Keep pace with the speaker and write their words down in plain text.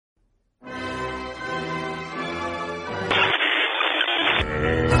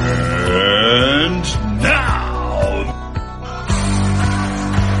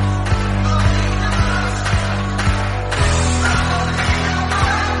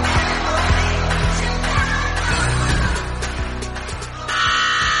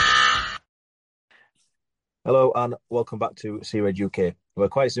Hello and welcome back to Sea Red UK. We're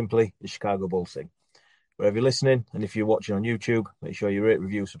quite simply the Chicago Bulls thing. Wherever you're listening, and if you're watching on YouTube, make sure you rate,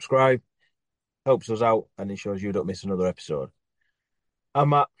 review, subscribe. Helps us out and ensures you don't miss another episode. I'm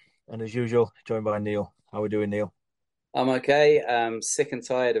Matt, and as usual, joined by Neil. How are we doing, Neil? I'm okay. Sick and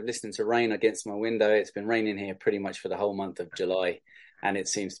tired of listening to rain against my window. It's been raining here pretty much for the whole month of July, and it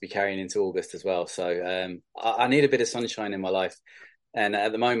seems to be carrying into August as well. So I need a bit of sunshine in my life, and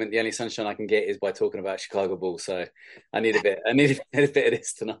at the moment, the only sunshine I can get is by talking about Chicago Bulls. So I need a bit. I need a bit of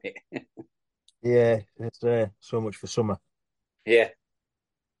this tonight. Yeah, it's so much for summer. Yeah,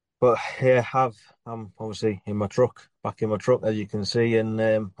 But yeah, I'm obviously in my truck, back in my truck, as you can see, and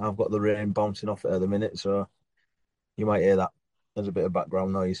I've got the rain bouncing off it at the minute, so you might hear that as a bit of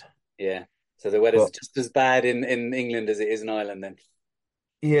background noise. yeah. So the weather's But just as bad in England as it is in Ireland. Then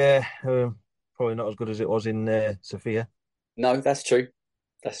yeah, probably not as good as it was in Sofia, no, that's true.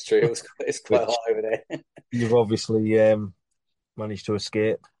 That's true. It's quite hot which over there. you've obviously managed to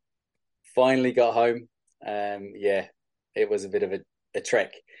escape. Finally got home. Yeah, it was a bit of a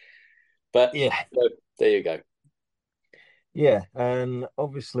trek. But Yeah, look, there you go. yeah, and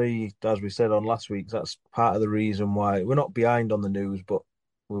obviously, as we said on last week, that's part of the reason why we're not behind on the news, but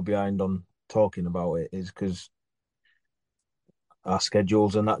we're behind on talking about it, is because our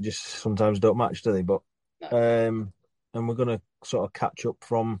schedules and that just sometimes don't match, do they? But No. um, and we're gonna sort of catch up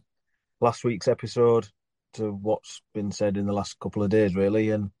from last week's episode to what's been said in the last couple of days, really,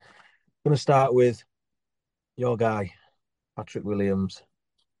 and I'm gonna start with your guy, Patrick Williams.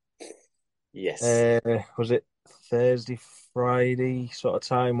 Yes. Was it Thursday, Friday sort of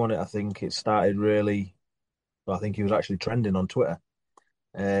time on it? I think it started really. Well, I think he was actually trending on Twitter.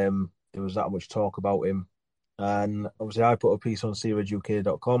 There was that much talk about him, and obviously I put a piece on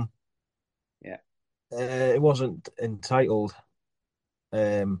seareduk.com. Yeah. It wasn't entitled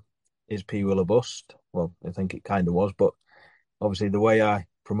 "Is P Will a Bust?" Well, I think it kind of was, but obviously the way I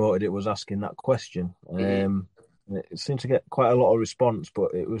promoted it was asking that question. Hmm. It seemed to get quite a lot of response,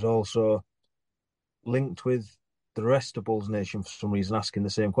 but it was also linked with the rest of Bulls Nation for some reason asking the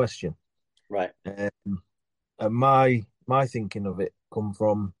same question. Right. Um, and my thinking of it come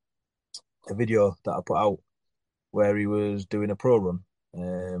from a video that I put out where he was doing a pro run,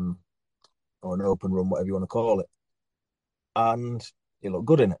 um, or an open run, whatever you want to call it, and he looked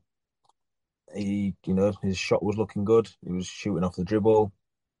good in it. His shot was looking good. He was shooting off the dribble.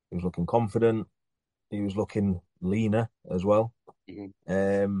 He was looking confident. He was looking leaner as well. Hmm.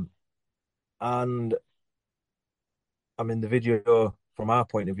 Um, and I mean, the video from our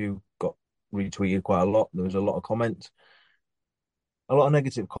point of view got retweeted quite a lot. There was a lot of comments, a lot of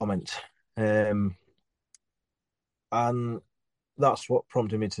negative comments. Um, and that's what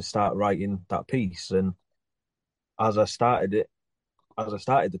prompted me to start writing that piece. And as I started it, as I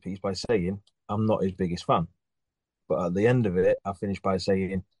started the piece by saying, I'm not his biggest fan. But at the end of it, I finished by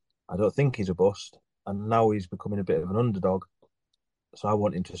saying, I don't think he's a bust. And now he's becoming a bit of an underdog. So I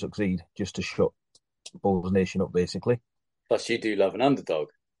want him to succeed just to shut Bulls Nation up, basically. Plus, you do love an underdog.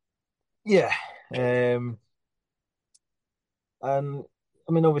 Yeah. Um, and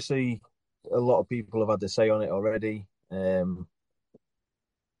I mean, obviously, a lot of people have had to say on it already. I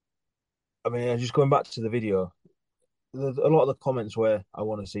mean, just going back to the video, a lot of the comments were, I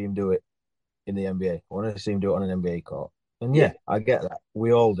want to see him do it in the NBA. I want to see him do it on an NBA court. And Yeah. yeah, I get that.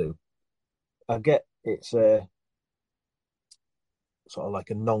 We all do. I get it's sort of like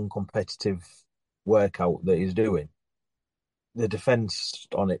a non-competitive workout that he's doing. The defense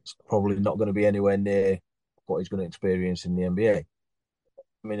on it's probably not going to be anywhere near what he's going to experience in the NBA.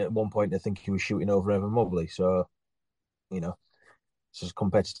 I mean, at one point, I think he was shooting over Evan Mobley, so you know it's as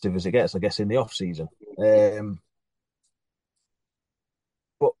competitive as it gets, I guess, in the off season.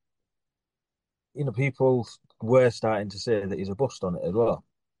 But people were starting to say that he's a bust on it as well,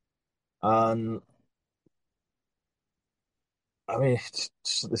 and I mean,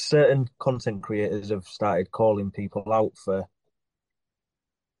 certain content creators have started calling people out for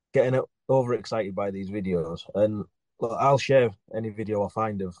getting overexcited by these videos. And look, I'll share any video I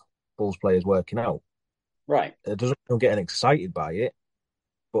find of Bulls players working out. Right. It doesn't mean I'm getting excited by it,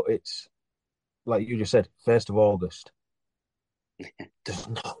 but it's like you just said, 1st of August. There's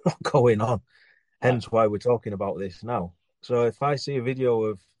not a lot going on. No. Hence why we're talking about this now. So if I see a video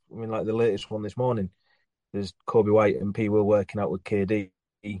of, I mean, like the latest one this morning, there's Kobe White and P. Will working out with KD,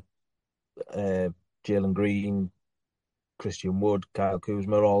 uh, Jalen Green, Christian Wood, Kyle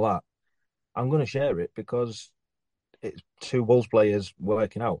Kuzma, all that. I'm going to share it because it's two Bulls players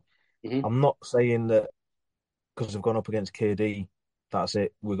working out. Hmm. I'm not saying that because they've gone up against KD, that's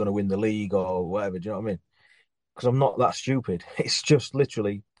it, we're going to win the league or whatever. Do you know what I mean? Because I'm not that stupid. It's just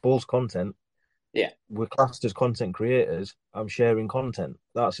literally Bulls content Yeah. We're classed as content creators. I'm sharing content.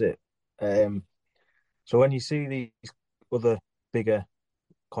 That's it. Um, so when you see these other bigger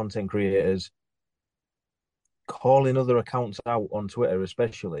content creators calling other accounts out on Twitter,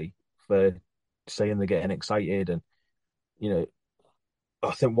 especially for saying they're getting excited, and you know,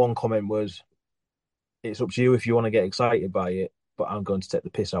 I think one comment was, "It's up to you if you want to get excited by it, but I'm going to take the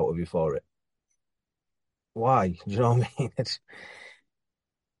piss out of you for it." Why? Do you know what I mean?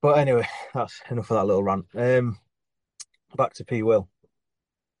 But anyway, that's enough of that little rant. Back to P. Will.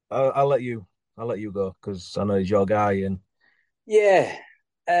 I'll let you. I'll let you go because I know he's your guy, and Yeah.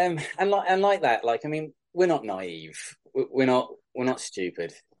 And like that, like I mean, we're not naive. We're not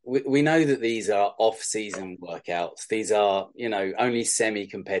stupid. We know that these are off-season workouts. These are, only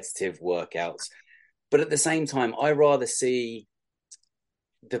semi-competitive workouts. But at the same time, I rather see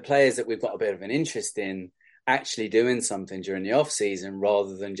the players that we've got a bit of an interest in actually doing something during the off season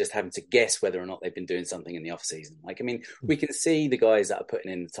rather than just having to guess whether or not they've been doing something in the off season. Like, I mean, we can see the guys that are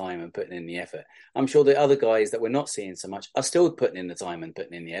putting in the time and putting in the effort. I'm sure the other guys that we're not seeing so much are still putting in the time and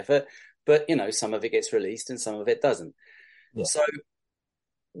putting in the effort, but some of it gets released and some of it doesn't. yeah, So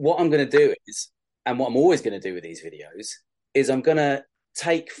what I'm going to do is, and what I'm always going to do with these videos is I'm going to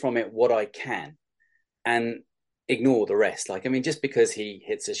take from it what I can and ignore the rest. Like, I mean, just because he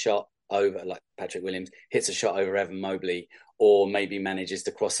hits a shot over, like Patrick Williams hits a shot over Evan Mobley, or maybe manages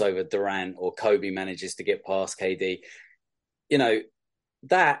to cross over Durant, or Kobe manages to get past KD, you know,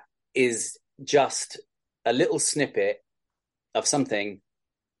 that is just a little snippet of something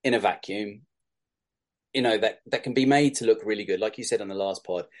in a vacuum, that can be made to look really good. Like you said on the last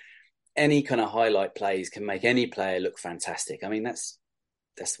pod, any kind of highlight plays can make any player look fantastic. I mean, that's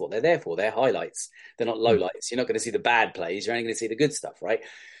what they're there for. They're highlights. They're not mm, lowlights. You're not going to see the bad plays. You're only going to see the good stuff, right?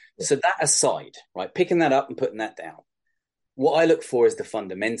 yeah, So that aside, right, picking that up and putting that down, what I look for is the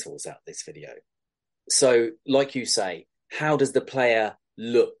fundamentals out of this video. So, like you say, how does the player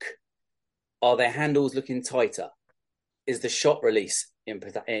look? Are their handles looking tighter? Is the shot release in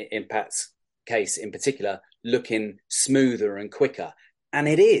Pat's case in particular looking smoother and quicker? And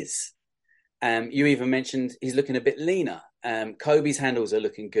it is. You even mentioned he's looking a bit leaner. Kobe's handles are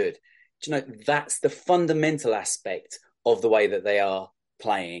looking good. Do you know that's the fundamental aspect of the way that they are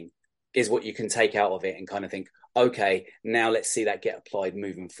playing is what you can take out of it and kind of think, okay, now let's see that get applied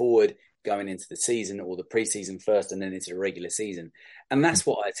moving forward, going into the season or the preseason first, and then into the regular season. And mm, that's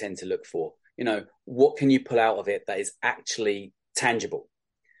what I tend to look for. What can you pull out of it that is actually tangible,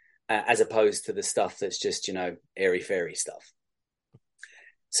 as opposed to the stuff that's just airy fairy stuff.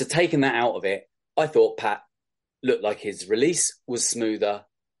 So taking that out of it, I thought Pat looked like his release was smoother.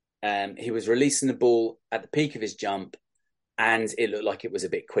 He was releasing the ball at the peak of his jump, and it looked like it was a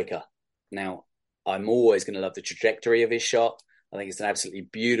bit quicker. Now, I'm always going to love the trajectory of his shot. I think it's an absolutely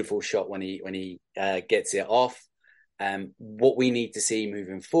beautiful shot when he gets it off. What we need to see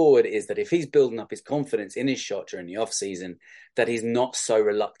moving forward is that if he's building up his confidence in his shot during the off season, that he's not so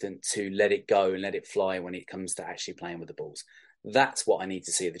reluctant to let it go and let it fly when it comes to actually playing with the balls. That's what I need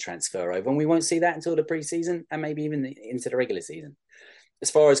to see the transfer over, and we won't see that until the preseason and maybe even into the regular season.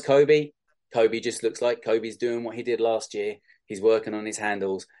 As far as Kobe just looks like Kobe's doing what he did last year. He's working on his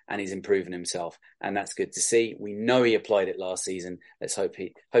handles and he's improving himself, and that's good to see. We know he applied it last season. Let's hope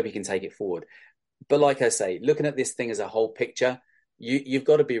he can take it forward. But like I say, looking at this thing as a whole picture, you've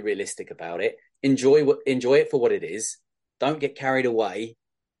got to be realistic about it. Enjoy it for what it is. Don't get carried away,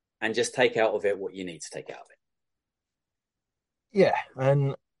 and just take out of it what you need to take out of it. yeah.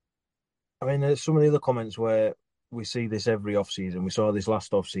 And I mean, there's some of the other comments where we see this every off season. We saw this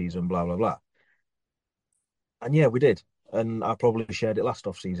last off season, blah blah blah. And yeah, we did. And I probably shared it last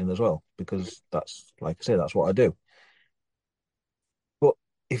off season as well because that's like I say, that's what I do. But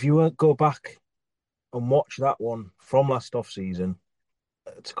if you go back and watch that one from last off season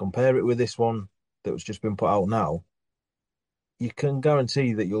to compare it with this one that was just been put out now, you can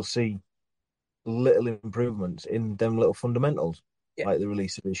guarantee that you'll see little improvements in them little fundamentals, Yeah. like the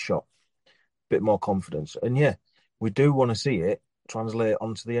release of his shot, bit more confidence. And yeah, we do want to see it translate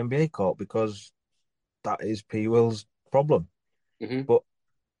onto the NBA court because that is P. Will's problem. Mm-hmm. But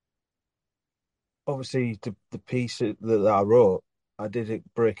obviously, the piece that I wrote, I did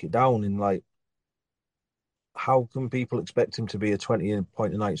break it down in like, how can people expect him to be a 20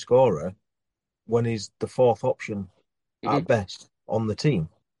 point a night scorer when he's the fourth option Mm-hmm. at best on the team?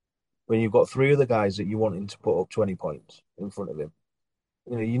 When you've got three other guys that you want him to put up 20 points in front of him,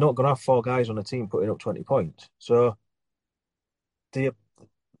 you're not going to have four guys on a team putting up 20 points. So the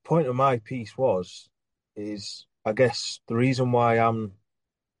point of my piece is I guess the reason why I'm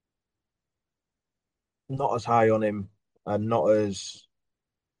not as high on him and not as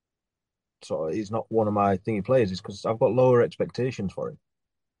sort of he's not one of my thingy players is because I've got lower expectations for him.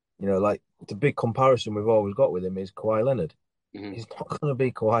 Like the big comparison we've always got with him is Kawhi Leonard. Hmm. He's not going to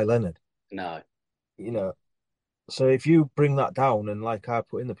be Kawhi Leonard. No. You know, so if you bring that down and like I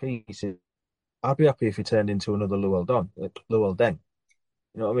put in the piece, I'd be happy if he turned into another Llewell Deng.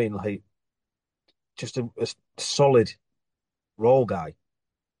 You know what I mean? Like just a solid role guy.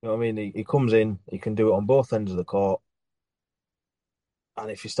 You know what I mean? He comes in, he can do it on both ends of the court, and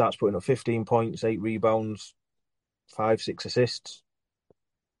if he starts putting up 15 points, 8 rebounds, 5, 6 assists,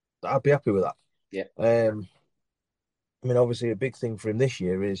 I'd be happy with that. Yeah. I mean, obviously, a big thing for him this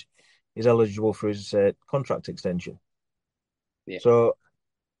year is he's eligible for his contract extension. Yeah. So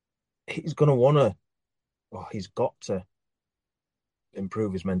he's going to want to, oh, he's got to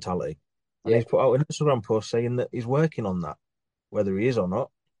improve his mentality. And Yeah. he's put out an Instagram post saying that he's working on that. Whether he is or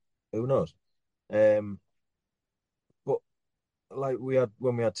not, who knows? Um, but like we had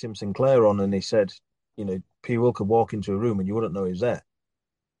when we had Tim Sinclair on, and he said, P. Will could walk into a room and you wouldn't know he's there.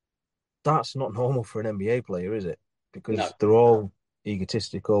 That's not normal for an NBA player, is it? No. Because they're all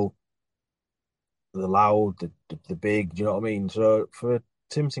egotistical, they're loud, they're big. Do you know what I mean? So for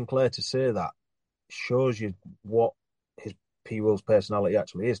Tim Sinclair to say that shows you what his P. Will's personality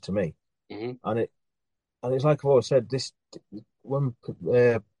actually is to me. Hmm. And it's like I've always said, this when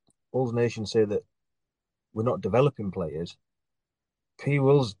Bulls Nation say that we're not developing players, P.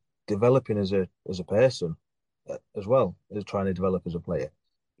 Will's developing as a person as well as trying to develop as a player.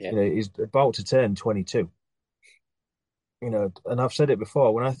 Yeah. He's about to turn 22. And I've said it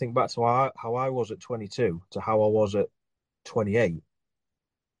before. When I think back to how I was at 22 to how I was at 28,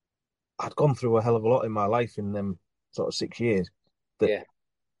 I'd gone through a hell of a lot in my life in them sort of 6 years that Yeah.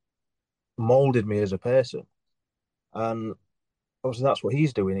 molded me as a person. And obviously that's what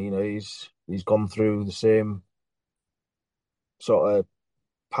he's doing. He's gone through the same sort of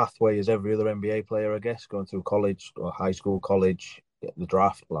pathway as every other NBA player, I guess, going through college or high school, college, get the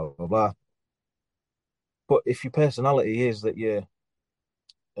draft, blah blah blah. But if your personality is that you're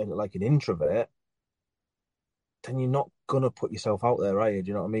like an introvert, then you're not gonna put yourself out there, are you? Do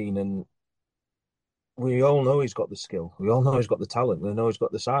you know what I mean? And we all know he's got the skill. We all know he's got the talent. We know he's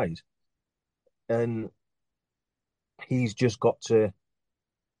got the size, and he's just got to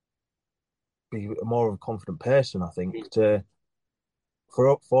be more of a confident person, I think, to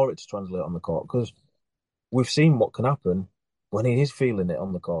for it to translate on the court because we've seen what can happen when he is feeling it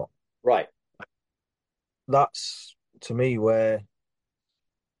on the court. Right. That's to me where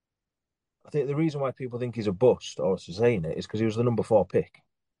I think the reason why people think he's a bust or saying it is because he was the number 4 pick,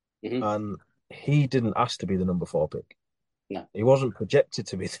 Hmm. and he didn't ask to be the number 4 pick. No. He wasn't projected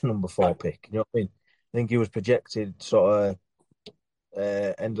to be the number No. 4 pick. You know what I mean? I think he was projected sort of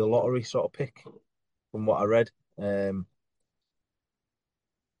end of the lottery sort of pick from what I read.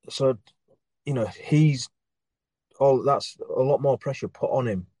 So he's that's a lot more pressure put on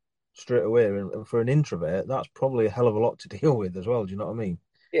him straight away, and for an introvert, that's probably a hell of a lot to deal with as well. Do you know what I mean?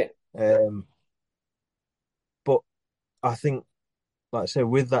 Yeah. Um, but I think, like I say,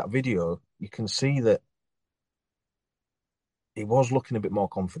 with that video, you can see that he was looking a bit more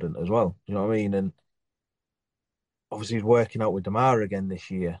confident as well. Do you know what I mean? And obviously, he's working out with Demar again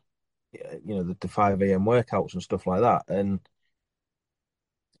this year. The 5 a.m. workouts and stuff like that. And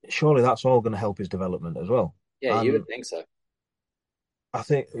surely that's all going to help his development as well. Yeah. You would And think so. I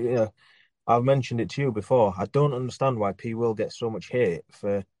think, I've mentioned it to you before. I don't understand why P will get so much hate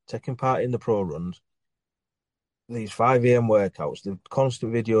for taking part in the pro runs, these 5 a.m. workouts, the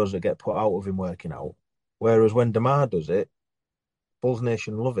constant videos that get put out of him working out. Whereas when Demar does it, Bulls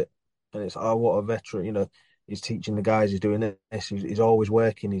Nation love it. And it's, oh, what a veteran, he's teaching the guys, he's doing this, he's always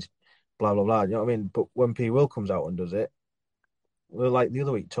working, he's blah, blah, blah. You know what I mean? But when P Will comes out and does it, well, like the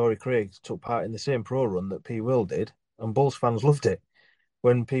other week, Torrey Craig took part in the same pro run that P Will did, and Bulls fans loved it.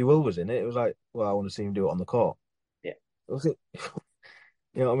 When P Will was in it, it was like, well, I want to see him do it on the court. Yeah. Was it?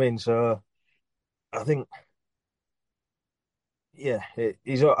 You know what I mean? So I think, yeah,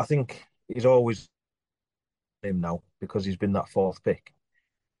 I think he's always him now because he's been that 4th pick.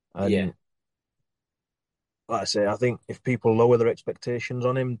 Yeah. And like I say, I think if people lower their expectations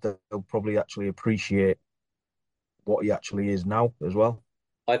on him, they'll probably actually appreciate what he actually is now as well.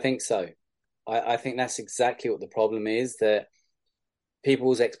 I think so. I think that's exactly what the problem is, that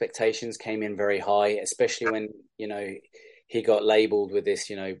people's expectations came in very high, especially when, he got labeled with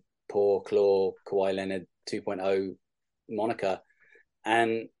this, poor claw Kawhi Leonard 2.0 moniker.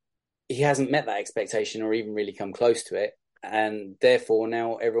 And he hasn't met that expectation or even really come close to it. And therefore,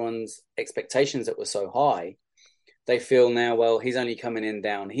 now everyone's expectations that were so high, they feel now, well, he's only coming in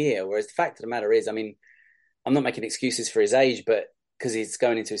down here. Whereas the fact of the matter is, I mean, I'm not making excuses for his age, but because he's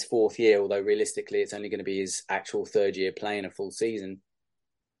going into his fourth year, although realistically it's only going to be his actual third year playing a full season.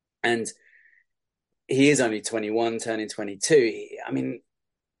 And he is only 21, turning 22. I mean,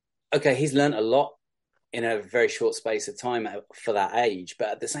 okay, he's learned a lot in a very short space of time for that age, but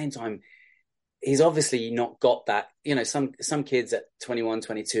at the same time, he's obviously not got that. Some kids at 21,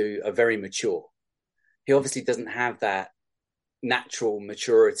 22 are very mature. He obviously doesn't have that natural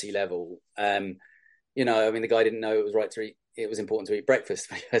maturity level. I mean, the guy didn't know it was important to eat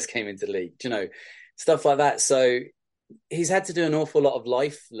breakfast when he first came into the league, stuff like that. So he's had to do an awful lot of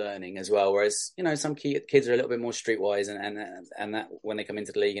life learning as well. Whereas, some kids are a little bit more streetwise and that when they come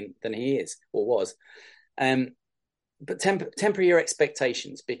into the league than he is or was. But temper your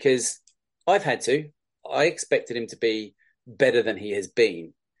expectations, because I expected him to be better than he has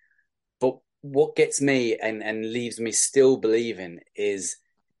been. But what gets me and leaves me still believing is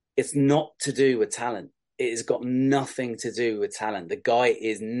it's not to do with talent. It has got nothing to do with talent. The guy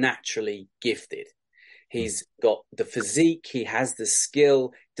is naturally gifted. He's got the physique. He has the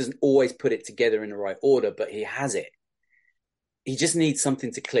skill. Doesn't always put it together in the right order, but he has it. He just needs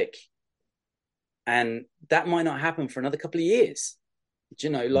something to click. And that might not happen for another couple of years.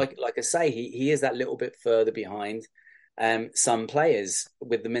 Like I say, he is that little bit further behind some players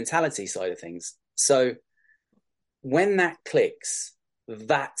with the mentality side of things. So when that clicks,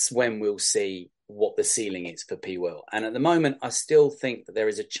 that's when we'll see what the ceiling is for P. Will. And at the moment, I still think that there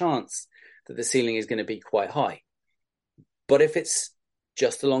is a chance that the ceiling is going to be quite high. But if it's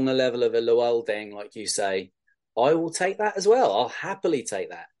just along the level of a Luol Deng, like you say, I will take that as well. I'll happily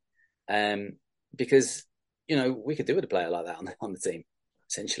take that. Because, we could do with a player like that on the team,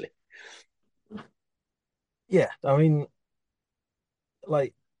 essentially. Yeah, I mean,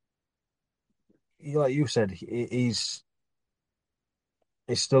 like you said, he's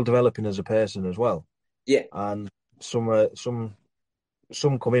still developing as a person as well. Yeah. And some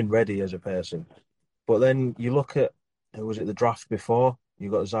come in ready as a person, but then you look at who was it the draft before? You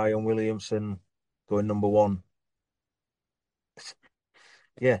got Zion Williamson going number one.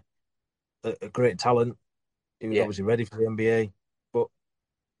 Yeah, a great talent. He was Yeah. obviously ready for the NBA, but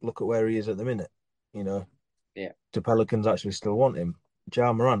look at where he is at the minute. You know, Yeah. the Pelicans actually still want him.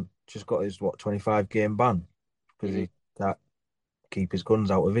 Ja Morant just got his 25 game ban because Mm-hmm. he can't keep his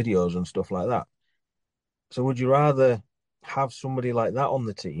guns out of videos and stuff like that. So would you rather have somebody like that on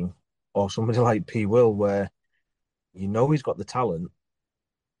the team or somebody like P. Will, where he's got the talent,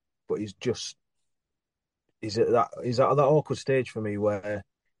 but he's at that awkward stage for me where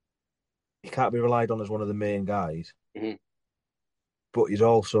he can't be relied on as one of the main guys, Mm-hmm. but he's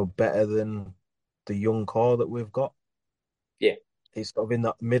also better than the young core that we've got. Yeah. He's sort of in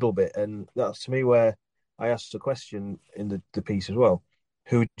that middle bit, and that's to me where I asked the question in the piece as well: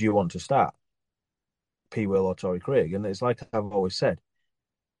 who do you want to start, P. Will or Torrey Craig? And it's like I've always said,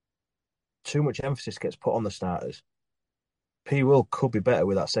 too much emphasis gets put on the starters. P. Will could be better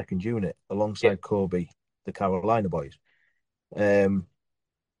with that second unit Yeah. alongside Kobe, the Carolina boys, um,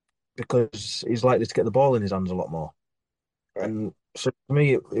 because he's likely to get the ball in his hands a lot more. Correct. And so for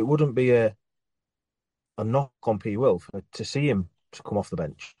me, it wouldn't be a knock on P. Will to see him to come off the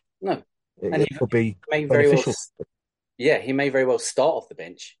bench. No. And It could be may very well, beneficial. he may very well start off the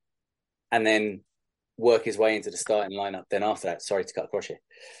bench and then work his way into the starting lineup. Then after that, sorry to cut across you.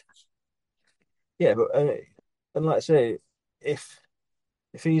 Yeah, but and like I say, if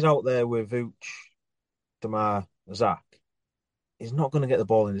he's out there with Vooch, Demar, Zach, he's not going to get the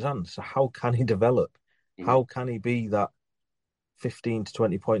ball in his hands. So how can he develop? Mm-hmm. How can he be that 15 to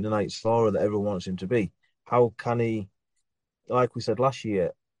 20 point a night scorer that everyone wants him to be? How can he, like we said last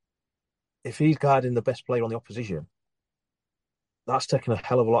year, if he's guarding the best player on the opposition, that's taking a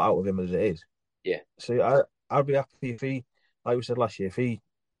hell of a lot out of him as it is. Yeah. So I'd be happy if he, like we said last year, if he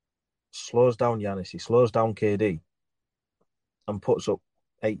slows down Giannis, he slows down KD and puts up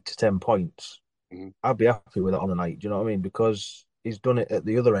 8 to 10 points, Mm-hmm. I'd be happy with it on the night. Do you know what I mean? Because he's done it at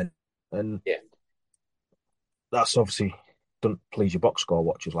the other end. And Yeah. that's obviously doesn't please your box score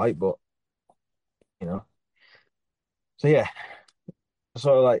watchers like, you know. So yeah.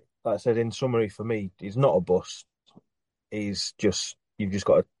 So like I said, in summary for me, he's not a bust. He's just you've just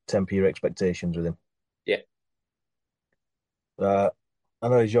got to temper your expectations with him. Yeah. Uh I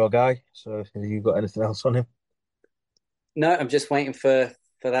know he's your guy, so have you got anything else on him? No, I'm just waiting for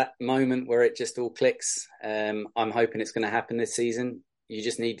that moment where it just all clicks. I'm hoping it's going to happen this season. You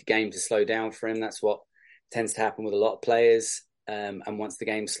just need the game to slow down for him. That's what tends to happen with a lot of players. And once the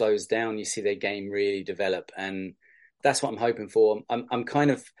game slows down, you see their game really develop, and that's what I'm hoping for. I'm kind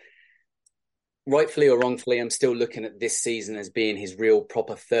of rightfully or wrongfully, I'm still looking at this season as being his real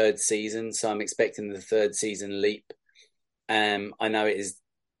proper third season. So I'm expecting the third season leap. I know it is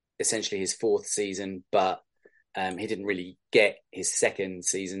essentially his fourth season, but he didn't really get his second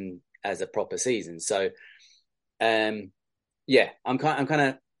season as a proper season. So, yeah, I'm kind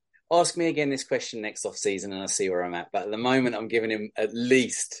of ask me again this question next off season, and I'll see where I'm at. But at the moment, I'm giving him at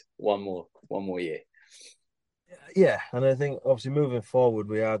least one more year. Yeah, and I think obviously moving forward,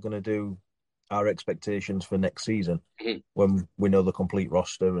 we are going to do our expectations for next season Mhm. when we know the complete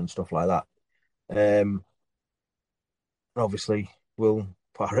roster and stuff like that. Um, Obviously, we'll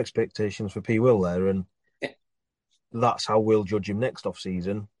put our expectations for P. Will there, and Yeah, that's how we'll judge him next off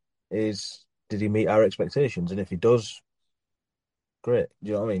season. Is did he meet our expectations? And if he does, great. Do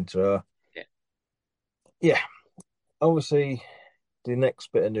you know what I mean? So yeah. yeah, obviously the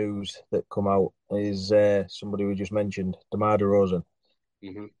next bit of news that come out is somebody we just mentioned, DeMar DeRozan.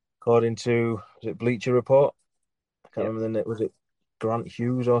 Mm-hmm. According to was it Bleacher Report? I can't Yeah, remember the name. Was it Grant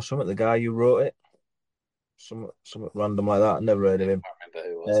Hughes or something? The guy who wrote it, something random like that. I never heard I of him. can't remember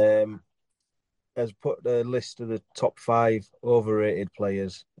who it was. Um, has put a list of the top five overrated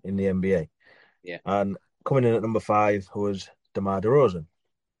players in the NBA, Yeah, and coming in at number five was DeMar DeRozan,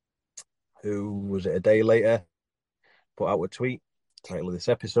 who was it a day later put out a tweet, title of this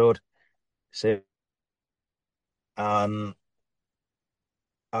episode, say, and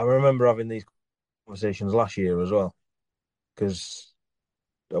I remember having these conversations last year as well, because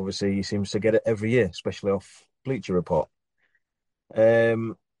obviously he seems to get it every year, especially off Bleacher Report.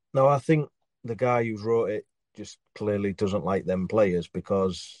 Um, no, I think the guy who wrote it just clearly doesn't like them players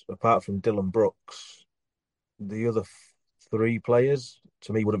because apart from Dylan Brooks, the other three players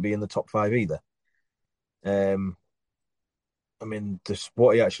to me wouldn't be in the top five either. Um, I mean, this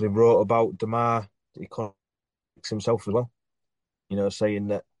what he actually wrote about Demar, he contradicts himself as well. You know, saying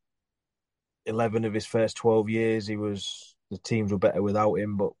that 11 of his first 12 years, he was the teams were better without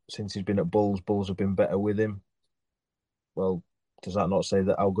him, but since he's been at Bulls, Bulls have been better with him. Well, does that not say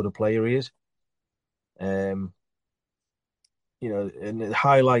that how good a player he is? Um, you know, and it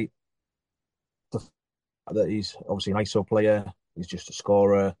highlight the fact that he's obviously an ISO player, he's just a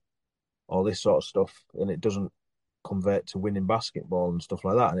scorer, all this sort of stuff, and it doesn't convert to winning basketball and stuff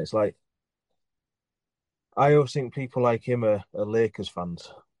like that. And it's like I always think people like him are Lakers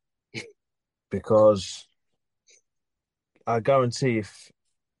fans because I guarantee if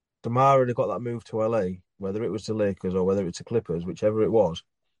DeMar had got that move to LA, whether it was to Lakers or whether it's to Clippers, whichever it was,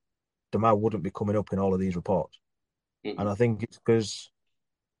 DeMar wouldn't be coming up in all of these reports. mm-hmm. And I think it's because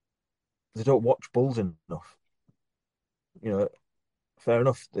they don't watch Bulls enough. You know, fair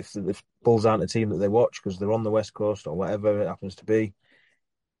enough if Bulls aren't a team that they watch because they're on the West Coast or whatever it happens to be.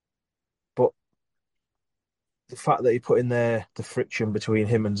 But the fact that he put in there the friction between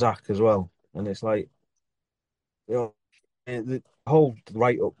him and Zach as well, and it's like, you know, the whole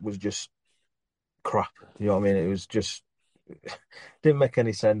write up was just crap. You know what I mean? It was just didn't make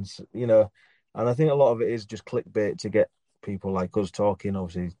any sense, you know. And I think a lot of it is just clickbait to get people like us talking,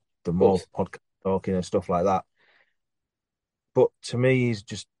 obviously, the Of more course. podcast talking and stuff like that. But to me, he's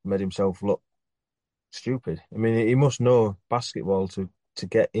just made himself look stupid. I mean, he must know basketball to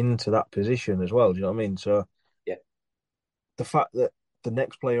get into that position as well. Do you know what I mean? So Yeah, the fact that the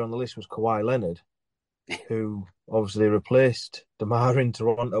next player on the list was Kawhi Leonard, who obviously replaced DeMar in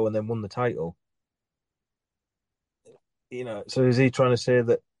Toronto and then won the title. You know, so is he trying to say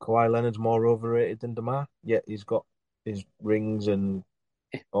that Kawhi Leonard's more overrated than DeMar? Yet he's got his rings and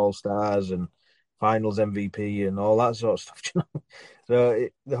All Stars and Finals MVP and all that sort of stuff. You know? So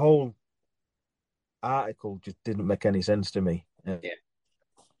the whole article just didn't make any sense to me. yeah.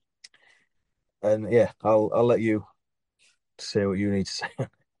 And yeah, I'll let you say what you need to say.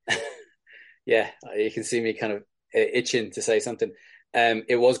 Yeah, you can see me kind of itching to say something.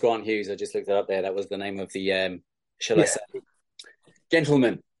 It was Grant Hughes. I just looked it up there. That was the name of the, shall I Yeah, say,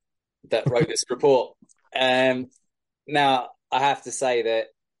 gentleman that wrote this report. Um, Now, I have to say that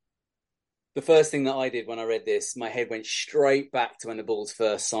the first thing that I did when I read this, my head went straight back to when the Bulls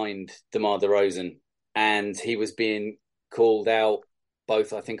first signed DeMar DeRozan, and he was being called out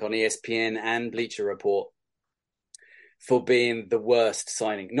both, I think, on ESPN and Bleacher Report for being the worst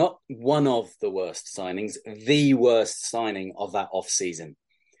signing, not one of the worst signings, the worst signing of that off season.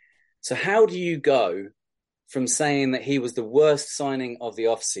 So how do you go from saying that he was the worst signing of the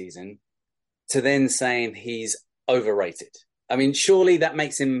off season to then saying he's overrated? I mean, surely that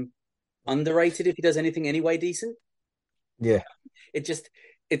makes him underrated if he does anything anyway decent. yeah, It just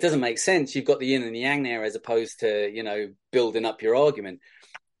it doesn't make sense. You've got the yin and the yang there as opposed to building up your argument.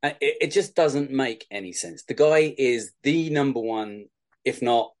 It just doesn't make any sense. The guy is the number one, if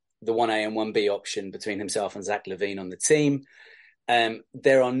not the 1A and 1B option between himself and Zach LaVine on the team.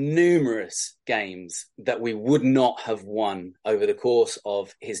 There are numerous games that we would not have won over the course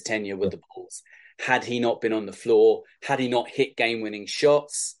of his tenure with Yeah. the Bulls had he not been on the floor, had he not hit game-winning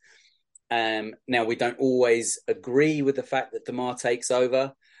shots. Now, we don't always agree with the fact that DeMar takes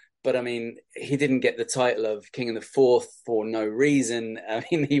over, but I mean, he didn't get the title of King of the Fourth for no reason. I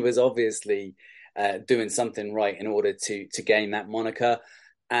mean, he was obviously doing something right in order to gain that moniker.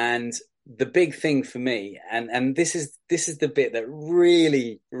 And the big thing for me, and this is the bit that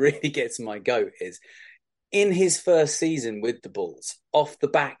really really gets my goat, is in his first season with the Bulls, off the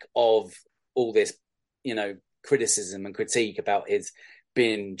back of all this, criticism and critique about his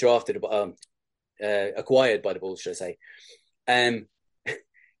being acquired by the Bulls, should I say? Um,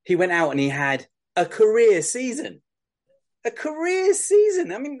 he went out and he had a career season. A career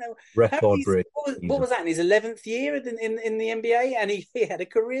season. I mean, how Record many, break what season. was that in his 11th year in the NBA? And he had a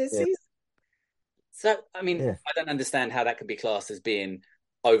career Yeah. season. So, I mean, Yeah. I don't understand how that could be classed as being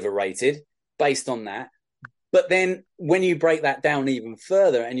overrated based on that. But then when you break that down even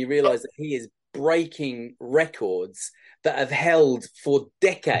further and you realize that he is breaking records that have held for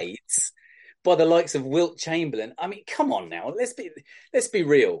decades by the likes of Wilt Chamberlain, I mean, come on now, let's be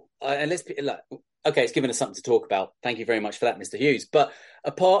real, and let's be like, okay, it's given us something to talk about. Thank you very much for that, Mr. Hughes. But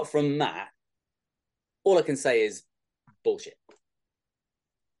apart from that, all I can say is bullshit.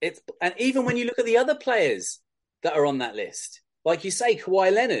 And even when you look at the other players that are on that list, like you say,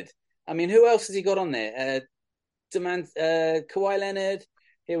 Kawhi Leonard. I mean, who else has he got on there? Kawhi Leonard.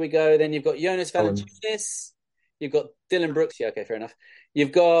 Here we go. Then you've got Jonas Alan, Valanciunas. You've got Dylan Brooks. Yeah, okay, fair enough.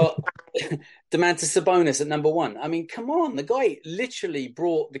 You've got Domantas Sabonis at number one. I mean, come on, the guy literally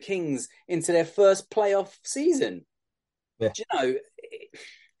brought the Kings into their first playoff season. yeah, Do you know?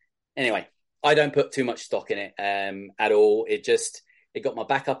 Anyway, I don't put too much stock in it at all. It got my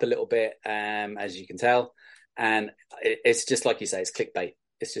back up a little bit, as you can tell, and it's just like you say, it's clickbait.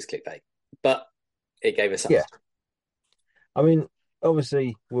 It's just clickbait, but it gave us something. yeah. I mean,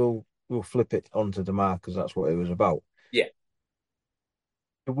 obviously, we'll flip it onto Demar because that's what it was about. Yeah,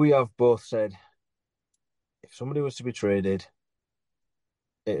 We have both said if somebody was to be traded,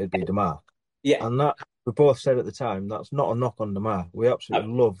 it'd be Demar, yeah, and that we both said at the time that's not a knock on Demar. We no,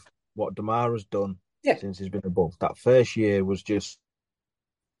 absolutely love what Demar has done yeah, since he's been above. That first year was just,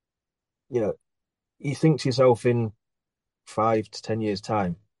 you know, you think to yourself in 5 to 10 years'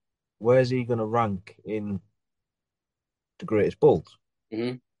 time, where's he going to rank in the greatest Bulls?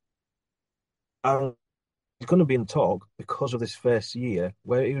 mm-hmm. And he's going to be in talk because of this first year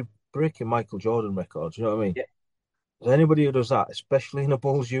where he was breaking Michael Jordan records. You know what I mean? Yeah, Anybody who does that, especially in a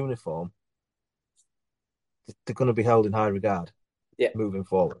Bulls uniform, they're going to be held in high regard yeah, moving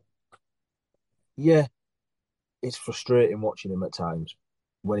forward. Yeah, it's frustrating watching him at times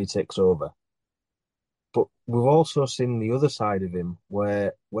when he takes over. But we've also seen the other side of him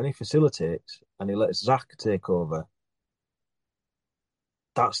where when he facilitates and he lets Zach take over,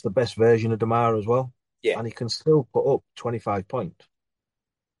 that's the best version of Demar as well. yeah, And he can still put up 25 points,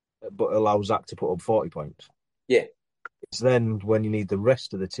 but allow Zach to put up 40 points. yeah, It's then when you need the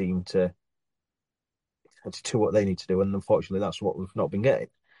rest of the team to do what they need to do. And unfortunately, that's what we've not been getting.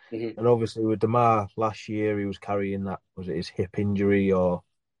 mm-hmm. And obviously, with Demar last year, he was carrying that, was it his hip injury or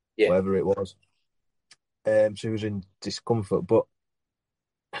Yeah, whatever it was? So he was in discomfort. But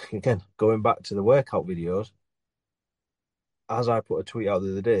again, going back to the workout videos, as I put a tweet out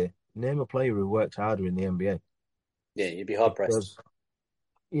the other day, name a player who works harder in the NBA. yeah. You'd be hard pressed. Because,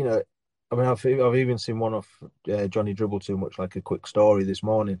 you know, I mean, I've even seen one of Johnny Dribble Too Much, like a quick story this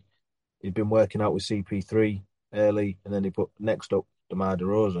morning. He'd been working out with CP3 early, and then he put next up DeMar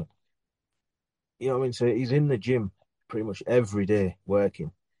DeRozan. You know what I mean? So he's in the gym pretty much every day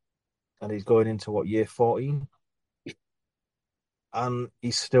working, and he's going into what, year 14, and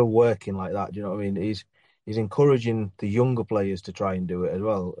he's still working like that. Do you know what I mean? He's encouraging the younger players to try and do it as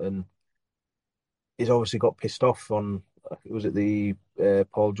well, and he's obviously got pissed off on, was it the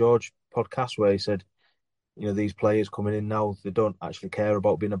Paul George podcast where he said, you know, these players coming in now, they don't actually care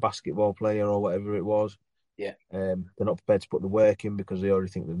about being a basketball player or whatever it was. Yeah, They're not prepared to put the work in because they already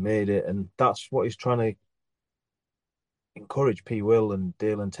think they've made it, and that's what he's trying to encourage P. Will and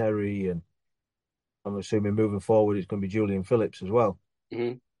Dale and Terry, and I'm assuming moving forward it's going to be Julian Phillips as well.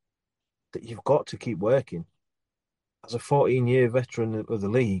 mm-hmm. That you've got to keep working. As a 14-year veteran of the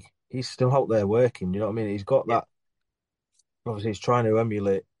league, he's still out there working. You know what I mean? He's got Yeah, that. Obviously, he's trying to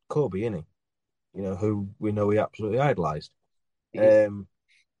emulate Kobe, isn't he? You know, who we know he absolutely idolised. mm-hmm. Um,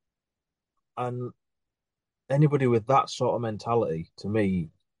 and anybody with that sort of mentality, to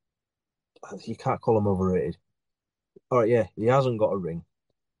me, you can't call him overrated. All right, yeah, he hasn't got a ring,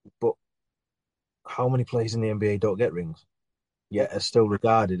 but how many players in the NBA don't get rings? yet are still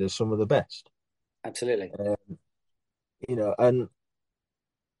regarded as some of the best. Absolutely. Um, and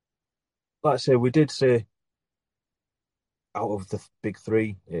like I say, we did say out of the big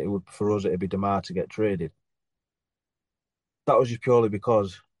three, it would for us it'd be Demar to get traded. That was just purely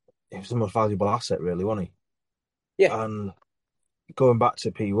because he was the most valuable asset, really, wasn't he? Yeah. And going back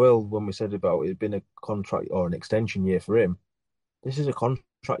to P. Will, when we said about it being a contract or an extension year for him, this is a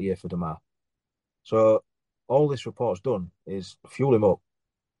contract year for Demar. So all this report's done is fuel him up.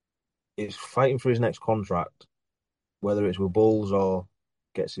 He's fighting for his next contract, whether it's with Bulls or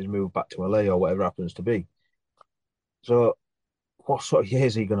gets his move back to LA or whatever happens to be. So what sort of year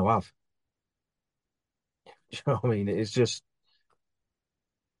is he going to have? Do you know what I mean? It's just,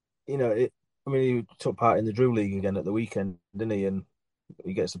 it. I mean, he took part in the Drew League again at the weekend, didn't he? And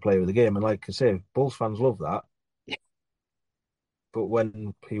he gets to play with the game. And like I say, Bulls fans love that. But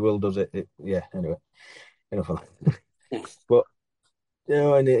when P. Will does it, yeah. Anyway, enough of that. But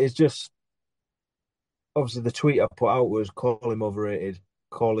and it's just obviously the tweet I put out was call him overrated,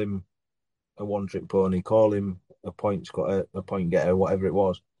 call him a one-trick pony, call him a point getter, whatever it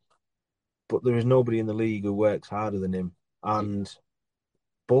was. But there is nobody in the league who works harder than him. And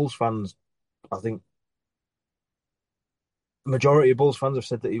Bulls fans, I think, majority of Bulls fans have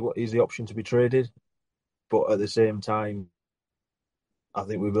said that he's the option to be traded. But at the same time, I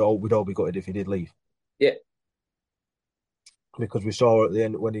think we'd all be gutted if he did leave Yeah. because we saw at the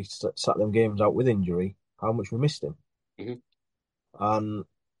end when he sat them games out with injury how much we missed him. Hmm. And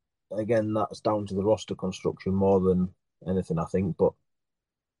again, that's down to the roster construction more than anything, I think. But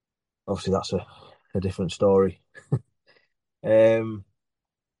obviously, that's a different story. Um,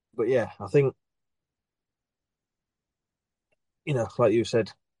 but yeah, I think like you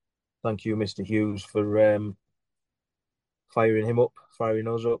said, thank you, Mr. Hughes, for firing him up, firing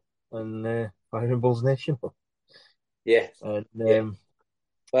us up, and firing Bulls Nation up. Yeah. And Yeah.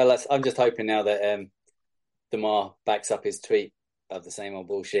 Well, I'm just hoping now that Demar backs up his tweet of the same old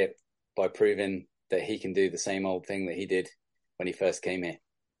bullshit by proving that he can do the same old thing that he did when he first came here.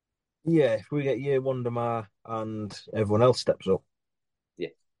 yeah, if we get year one Demar and everyone else steps up, Yeah.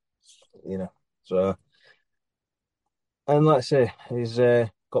 you know. So, and like I say, he's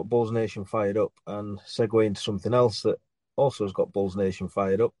got Bulls Nation fired up, and segue into something else that also has got Bulls Nation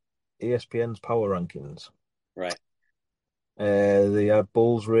fired up: ESPN's power rankings. Right. They had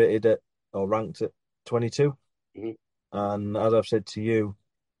Bulls rated at or ranked at 22, Hmm. and as I've said to you,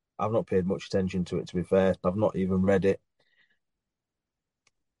 I've not paid much attention to it. To be fair, I've not even read it.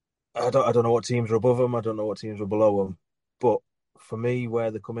 I don't know what teams are above them. I don't know what teams are below them. But for me,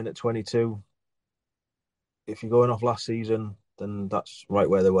 where they're coming at 22, if you're going off last season, then that's right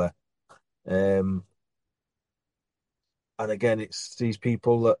where they were. Um, and again, it's these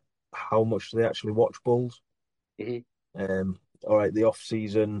people that how much they actually watch Bulls. Hmm. All right, the off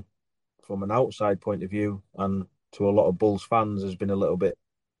season from an outside point of view and to a lot of Bulls fans has been a little bit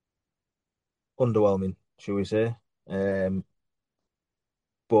underwhelming, shall we say? Um,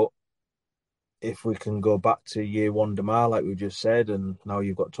 but if we can go back to year one Demar, like we just said, and now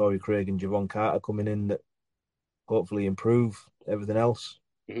you've got Torrey Craig and Javon Carter coming in that hopefully improve everything else,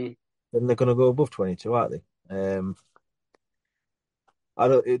 Hmm. then they're going to go above 22, aren't they? I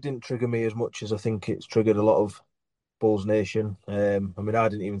don't. It didn't trigger me as much as I think it's triggered a lot of Bulls Nation. I mean, I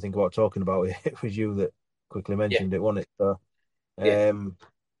didn't even think about talking about it. It was you that quickly Yeah. mentioned it, wasn't it? So, Yeah. um,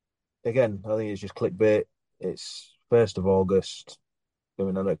 again, I think it's just clickbait. It's 1st of August. I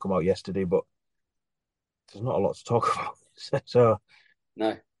mean, I know it come out yesterday, but there's not a lot to talk about. So,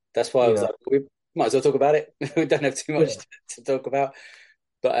 No, that's why I you was know, like, we might as well talk about it. We don't have too much yeah, to talk about.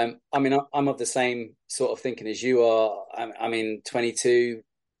 But I mean, I'm of the same sort of thinking as you are. I mean, 22,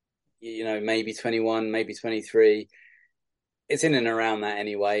 maybe 21, maybe 23. It's in and around that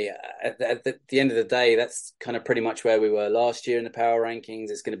anyway. At the end of the day, that's kind of pretty much where we were last year in the power rankings.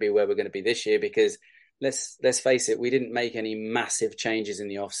 It's going to be where we're going to be this year because let's face it, we didn't make any massive changes in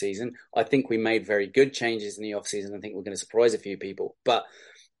the off season. I think we made very good changes in the off season. I think we're going to surprise a few people. But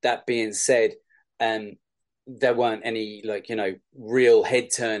that being said, um, there weren't any real head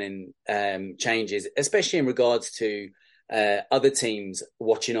turning changes, especially in regards to other teams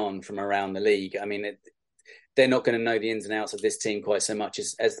watching on from around the league. I mean, they're not going to know the ins and outs of this team quite so much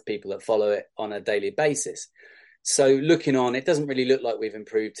as the people that follow it on a daily basis. So looking on, it doesn't really look like we've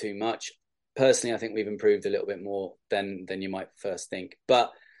improved too much. Personally, I think we've improved a little bit more than you might first think.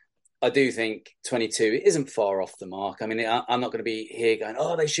 But I do think 22 isn't far off the mark. I mean, I'm not going to be here going,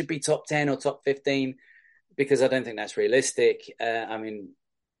 oh, they should be top 10 or top 15 because I don't think that's realistic. I mean,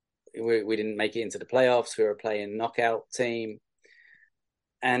 we didn't make it into the playoffs. We were a playing knockout team.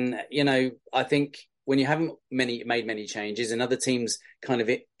 And, I think when you haven't made many changes, and other teams kind of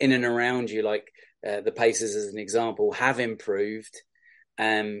in and around you, like the Pacers as an example, have improved.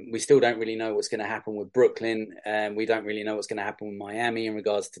 We still don't really know what's going to happen with Brooklyn. We don't really know what's going to happen with Miami in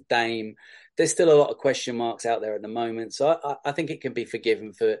regards to Dame. There's still a lot of question marks out there at the moment. So I think it can be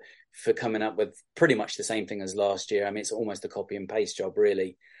forgiven for coming up with pretty much the same thing as last year. I mean, it's almost a copy and paste job,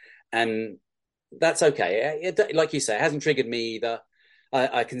 really. And that's okay. Like you say, it hasn't triggered me either.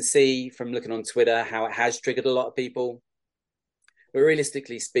 I can see from looking on Twitter how it has triggered a lot of people. But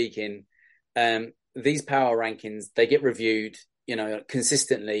realistically speaking, these power rankings, they get reviewed,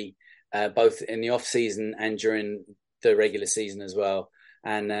 consistently, both in the off season and during the regular season as well.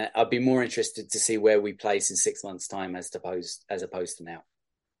 And I'd be more interested to see where we place in 6 months' time as opposed to now.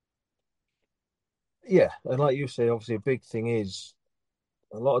 Yeah, and like you say, obviously a big thing is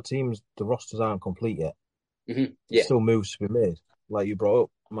a lot of teams, the rosters aren't complete yet. Mm-hmm. There's Yeah, still moves to be made. Like you brought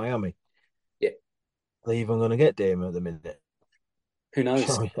up, Miami. yeah. Are they even going to get Dame at the minute? Who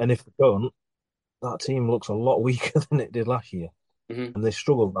knows? And if they don't, that team looks a lot weaker than it did last year. Mm-hmm. And they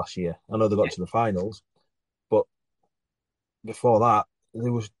struggled last year. I know they got Yeah. to the finals, but before that,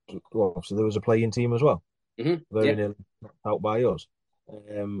 obviously there was a playing team as well. Mm-hmm. Very Yeah, nearly knocked out by us.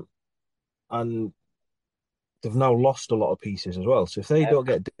 And they've now lost a lot of pieces as well. So if they yeah. don't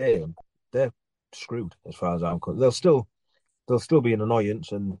get Dame, they're screwed as far as I'm concerned. They'll still be an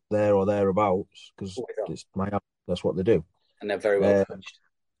annoyance and there or thereabouts because Always are. it's Miami. That's what they do. And they're very well Um, coached.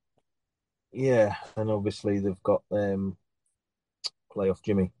 yeah, and obviously they've got playoff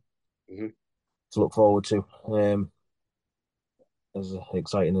Jimmy Mm-hmm. to look forward to. As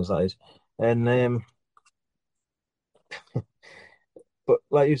exciting as that is, and but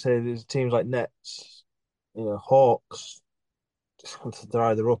like you say, there's teams like Nets, Hawks. They're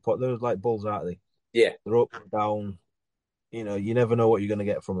either up or they're like Bulls, aren't they? Yeah, They're up and down. You never know what you're going to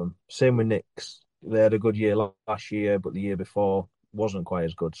get from them. Same with Knicks. They had a good year last year, but the year before wasn't quite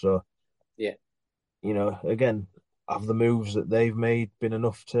as good. So, yeah, again, have the moves that they've made been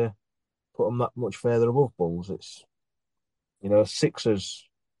enough to put them that much further above Bulls? Sixers,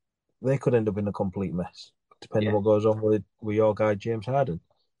 they could end up in a complete mess, depending yeah. what goes on with your guy, James Harden.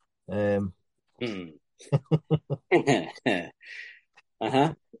 Um, Mm.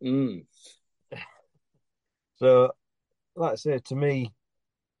 Uh-huh. Mm. so, like I say, to me,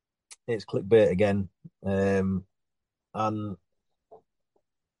 it's clickbait again. And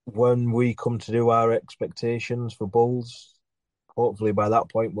when we come to do our expectations for Bulls, hopefully by that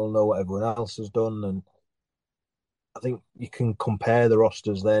point we'll know what everyone else has done, and I think you can compare the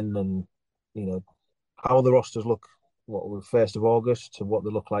rosters then, and how the rosters look. What with 1st of August to what they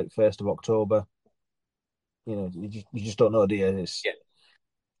look like 1st of October. You just don't know, do you? It's Yeah,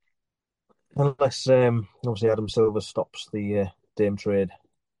 unless obviously Adam Silver stops the Dame trade,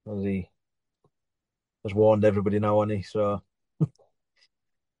 as he has warned everybody now, on he. So,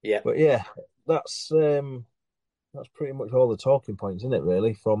 yeah, but yeah, that's pretty much all the talking points, isn't it?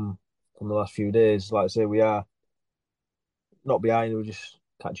 Really, from the last few days. Like I say, we are not behind. We're just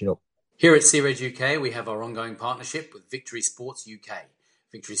catching up. Here at Sea Red UK, we have our ongoing partnership with Victory Sports UK.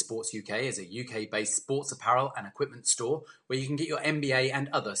 Victory Sports UK is a UK-based sports apparel and equipment store where you can get your NBA and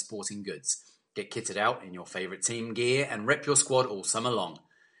other sporting goods. Get kitted out in your favourite team gear and rep your squad all summer long.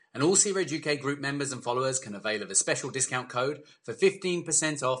 And all Sea Red UK group members and followers can avail of a special discount code for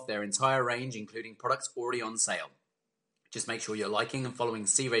 15% off their entire range, including products already on sale. Just make sure you're liking and following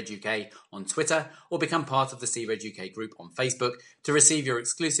Sea Red UK on Twitter or become part of the Sea Red UK group on Facebook to receive your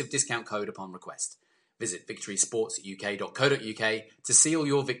exclusive discount code upon request. Visit victorysportsuk.co.uk to seal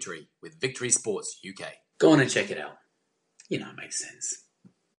your victory with Victory Sports UK. Go on and check it out. You know, it makes sense.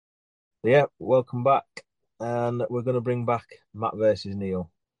 Yeah, welcome back, and we're going to bring back Matt versus Neil.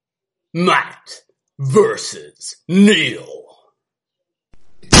 Matt versus Neil.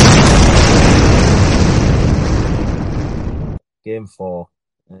 Game 4.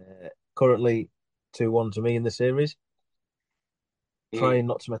 Currently 2-1 to me in the series. Trying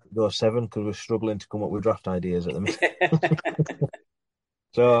not to make it go 7 because we're struggling to come up with draft ideas at the minute.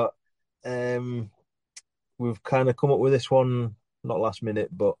 So we've kind of come up with this one, not last minute,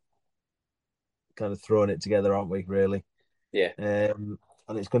 but kind of throwing it together, aren't we, really? yeah. And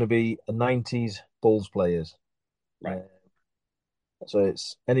it's going to be a 90s Bulls players. Right. So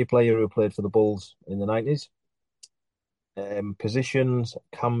it's any player who played for the Bulls in the 90s. Positions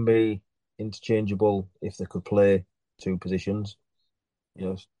can be interchangeable if they could play 2 positions.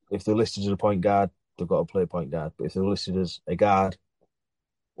 If they're listed as a point guard, they've got to play point guard. But if they're listed as a guard,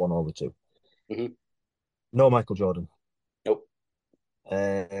 1 over 2. Mm-hmm. No Michael Jordan. Nope.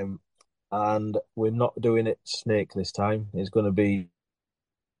 And we're not doing it snake this time. It's going to be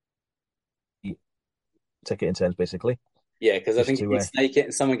take it in turns basically, Yeah, because I just think if to you snake it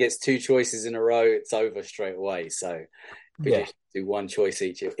and someone gets two choices in a row, it's over straight away. So if we yeah, just do one choice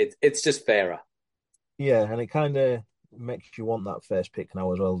each, it's just fairer. yeah, and it kind of makes you want that first pick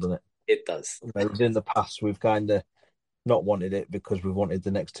now as well, doesn't it? It does. Whereas in the past we've kind of not wanted it because we wanted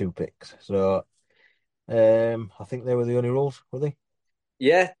the next two picks. So I think they were the only rules, were they?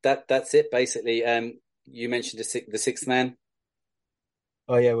 Yeah, that's it basically. You mentioned the sixth man.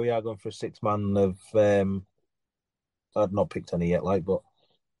 Oh yeah, we are going for a six man of I'd not picked any yet, like, but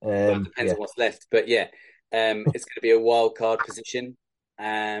Well, it depends yeah, on what's left, but yeah, it's going to be a wild card position.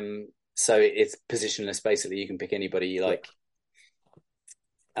 So it's positionless. Basically, you can pick anybody you yeah, like.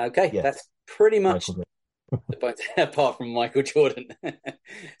 Okay, yeah, that's pretty much Michael. J. the bones, apart from Michael Jordan.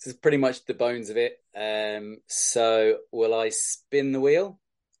 This is pretty much the bones of it. So will I spin the wheel?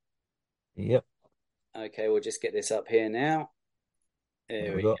 Yep, Okay, we'll just get this up here now. there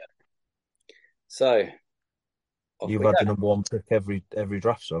There we we go. go. So off You've we had go. the number one pick every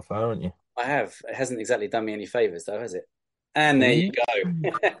draft so far, haven't you? I have. It hasn't exactly done me any favors, though, has it? And there you Ooh.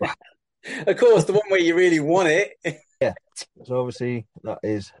 go. Of course, the one where you really want it. Yeah. So obviously that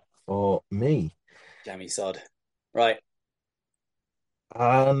is for me. Jammy sod. Right.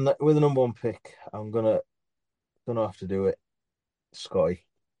 And with the number one pick, I'm gonna have to do it, Scotty.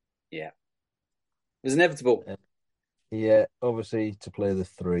 Yeah. It was inevitable. Uh, yeah, obviously to play the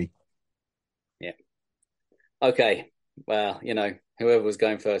three. Yeah. Okay. Well, whoever was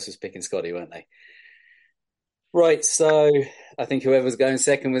going first was picking Scotty, weren't they? Right. So I think whoever was going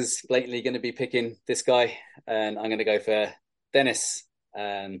second was blatantly going to be picking this guy. And I'm going to go for Dennis.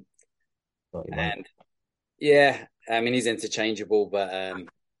 Scotty, mate. And yeah, I mean, he's interchangeable, but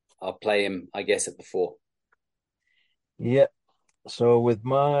I'll play him, I guess, at the four. Yeah. So with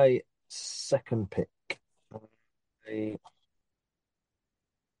my second pick, I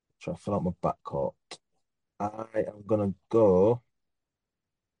try to fill out my backcourt. I am gonna go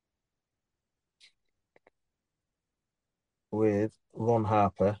with Ron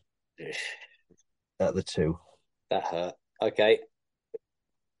Harper at the two. That hurt. Okay.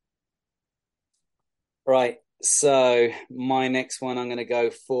 Right. So my next one I'm going to go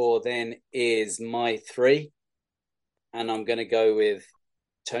for then is my three, and I'm going to go with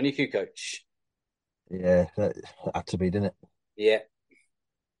Tony Kukoc. Yeah, that had to be, didn't it? Yeah.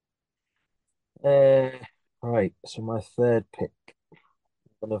 Uh, right. So my third pick,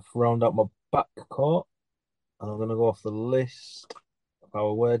 I'm gonna round out my backcourt, and I'm gonna go off the list of how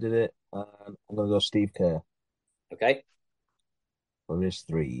I worded it, and I'm gonna go Steve Kerr Okay. for his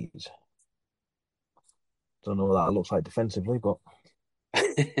threes. Don't know what that looks like defensively, but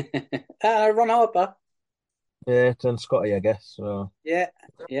Ron Harper. yeah, turn Scotty, I guess. So Yeah.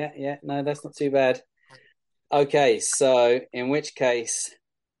 Yeah. Yeah. No, that's not too bad. Okay. So in which case,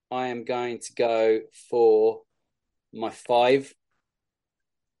 I am going to go for my five,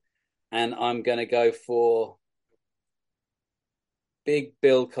 and I'm going to go for Big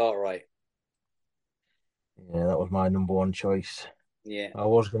Bill Cartwright. yeah, that was my number one choice. Yeah. I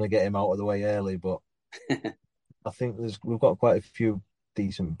was gonna get him out of the way early, but I think we've got quite a few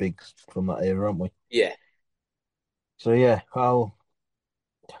decent bigs from that era, haven't we? Yeah. So yeah,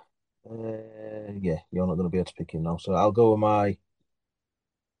 yeah, you're not going to be able to pick him now. So I'll go with my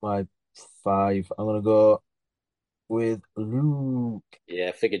five. I'm going to go with Luke.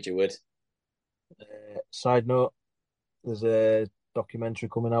 Yeah. Figured you would. Side note: there's a documentary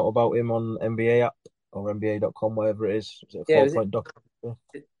coming out about him on NBA app or NBA.com, whatever it is. Is it a Yeah. 4 point documentary?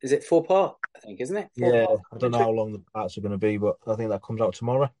 Is it four part? I think, isn't it? Four Yeah, part I don't know documentary. how long the parts are going to be, but I think that comes out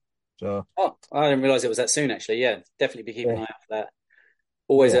tomorrow. So Oh, I didn't realize it was that soon. Actually, yeah, definitely be keeping yeah, an eye out for that.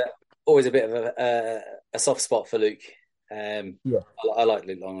 Always yeah, always a bit of a soft spot for Luke. yeah. I like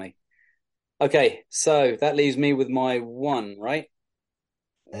Luke Longley. Okay, so that leaves me with my one, right?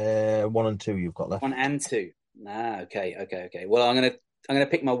 One and two you've got One left. and two. Okay. Well, I'm gonna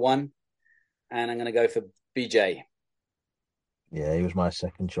pick my one, and I'm gonna go for BJ. Yeah, he was my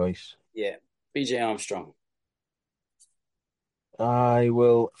second choice. Yeah, BJ Armstrong. I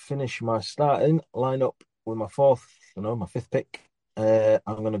will finish my starting lineup with my fifth pick. I'm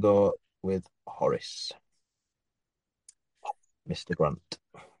going to go with Horace, Mr. Grant.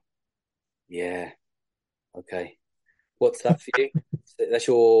 Yeah. Okay. What's that for you? That's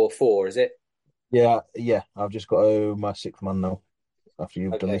your four, is it? Yeah, yeah. I've just got my sixth man now after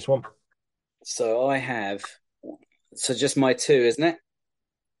you've done Okay. this one. So I have. So just my two, isn't it?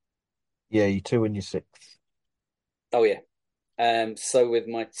 Yeah, you two and your sixth. Oh yeah. So with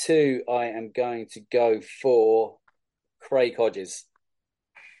my two, I am going to go for Craig Hodges.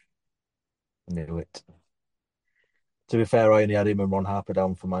 I knew it. To be fair, I only had him and Ron Harper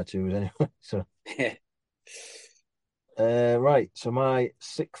down for my twos anyway. So Yeah. Right. So my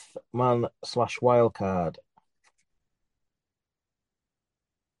sixth man / wild card.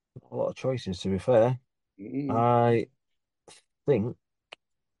 A lot of choices, to be fair. Mm. I think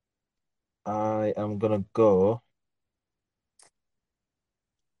I am gonna go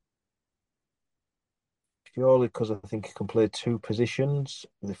purely because I think he can play two positions,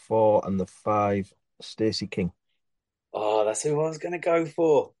 the 4 and the 5, Stacey King. Oh, that's who I was going to go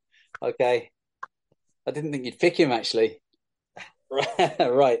for. Okay. I didn't think you'd pick him actually.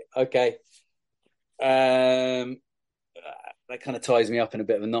 Right. Okay. Um, that kind of ties me up in a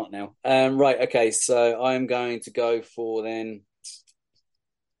bit of a knot now. Right. Okay. So I'm going to go for then.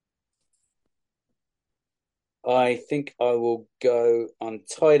 I think I will go. I'm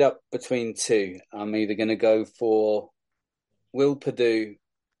tied up between two. I'm either going to go for Will Perdue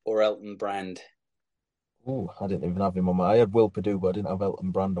or Elton Brand. Oh, I didn't even have him on my. I had Will Perdue, but I didn't have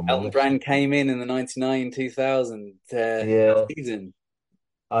Elton Brand on my Elton list. Brand came in the 99-2000 Yeah, season.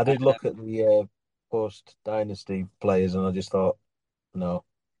 I Uh, did look at the post dynasty players, and I just thought, no.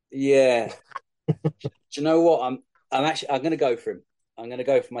 yeah. Do you know what? I'm going to go for him. I'm going to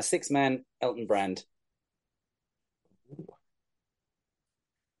go for my six man Elton Brand.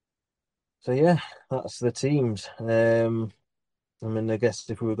 So yeah, that's the teams. I mean, I guess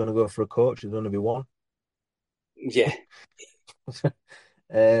if we were going to go for a coach, there'd only be one. Yeah.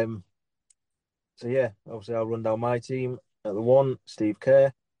 Um, so yeah, obviously I'll run down my team. At the 1, Steve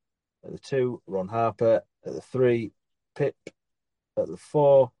Kerr. At the 2, Ron Harper. At the 3, Pip. At the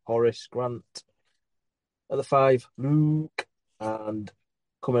 4, Horace Grant. At the 5, Luke. And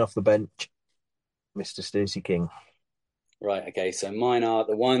coming off the bench, Mr. Stacey King. Right. Okay. So mine are at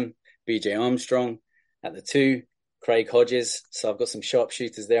the 1, BJ Armstrong. At the 2, Craig Hodges. So I've got some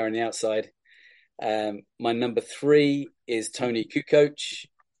sharpshooters there on the outside. My number 3 is Tony Kukoc.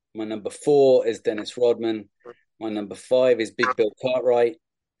 My number 4 is Dennis Rodman. My number 5 is Big Bill Cartwright.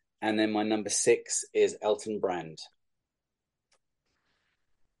 And then my number 6 is Elton Brand.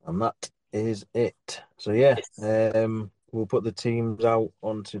 And that is it. So yeah, Yes. we'll put the teams out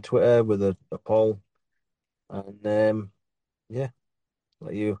onto Twitter with a poll, and yeah,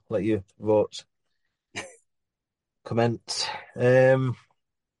 let you vote, comment.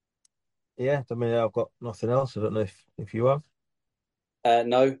 Yeah, I mean, I've got nothing else. I don't know if you have.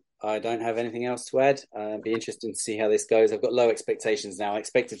 No, I don't have anything else to add. Be interesting to see how this goes. I've got low expectations now. I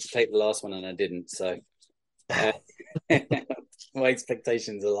expected to take the last one and I didn't. So uh, my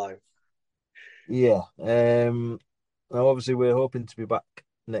expectations are low. Yeah. Now obviously we're hoping to be back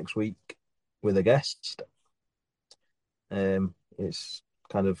next week with a guest. It's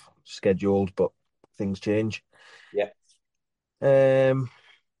kind of scheduled, but things change. Yeah. Um,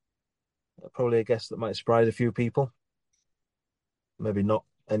 Probably a guest that might surprise a few people. Maybe not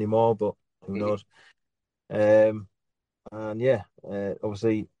anymore, but who knows? Um, and yeah,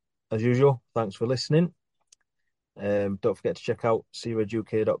 obviously, as usual, thanks for listening. Don't forget to check out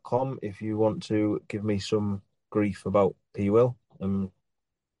creduk.com if you want to give me some grief about P. Will.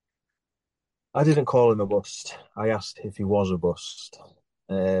 I didn't call him a bust. I asked if he was a bust.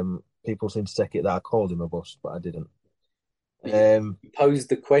 People seem to take it that I called him a bust, but I didn't. You Um, posed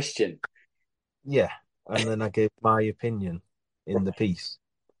the question. yeah, and then I gave my opinion in the piece,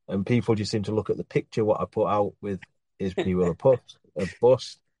 and people just seem to look at the picture what I put out with is P. Will a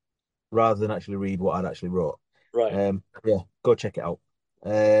bust, rather than actually read what I'd actually wrote. Right. Yeah, go check it out.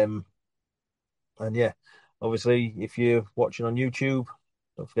 And yeah, obviously, if you're watching on YouTube,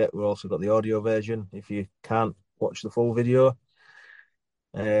 don't forget we've also got the audio version. If you can't watch the full video,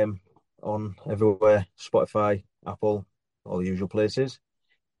 um, on everywhere, Spotify, Apple, all the usual places.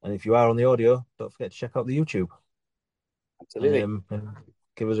 And if you are on the audio, don't forget to check out the YouTube. Absolutely. And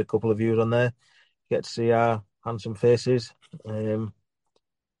give us a couple of views on there. Get to see our handsome faces.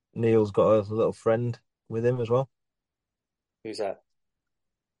 Neil's got a little friend with him as well. Who's that?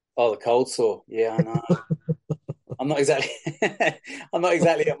 Oh, the cold sore. Yeah, I know. I'm not exactly I'm not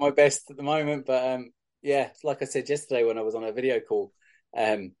exactly at my best at the moment, but yeah, like I said yesterday when I was on a video call,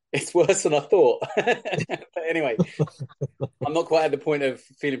 it's worse than I thought. But anyway, I'm not quite at the point of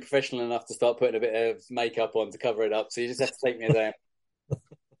feeling professional enough to start putting a bit of makeup on to cover it up. So you just have to take me as I am. But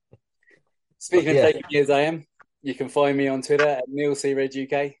Speaking of yeah, taking me as I am, you can find me on Twitter at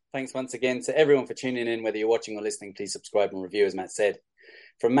NeilCRedUK. Thanks once again to everyone for tuning in. Whether you're watching or listening, please subscribe and review, as Matt said.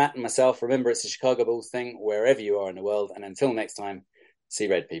 From Matt and myself, remember it's a Chicago Bulls thing wherever you are in the world. And until next time, see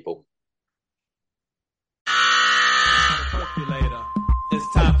red, people. Percolator.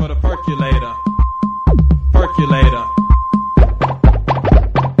 It's time for the percolator.